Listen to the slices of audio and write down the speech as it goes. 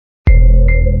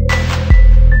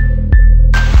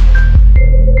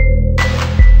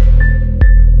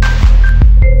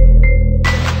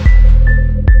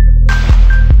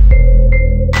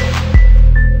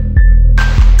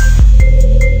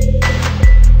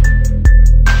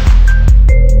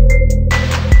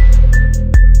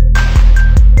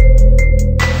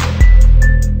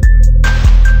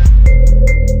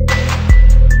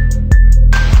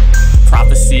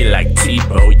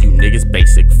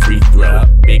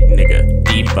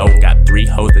speedboat. Got 3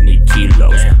 hoes that need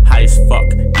kilos. High as fuck,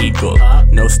 eagle.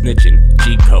 No snitching,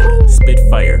 G-code.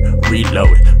 Spitfire,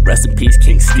 reload. Rest in peace,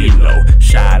 King Stilo.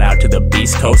 Shout out to the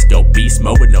Beast Coast. Go beast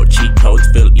mode with no cheat codes.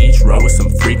 Fill each row with some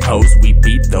freak hoes. We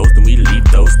beat those, then we leave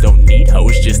those. Don't need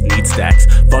hoes, just need stacks.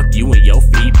 Fuck you and your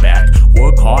feedback.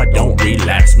 Work hard, don't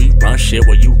relax. We run shit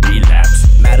while you relapse.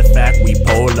 Matter of fact, we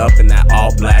pull up in that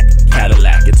all black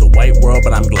Cadillac. It's a white world,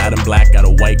 but I'm glad I'm black. Got a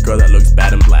white girl that looks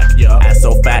bad in black. Ass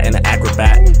so fat and an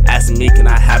acrobat. Asking me, can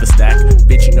I have a stack?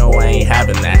 Bitch, you know I ain't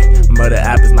having that. Murder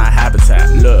app is my habitat.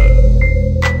 Look.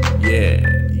 Yeah.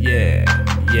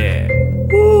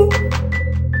 Woo.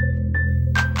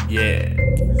 Yeah.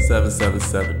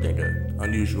 777, nigga.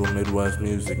 Unusual Midwest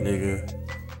music, nigga.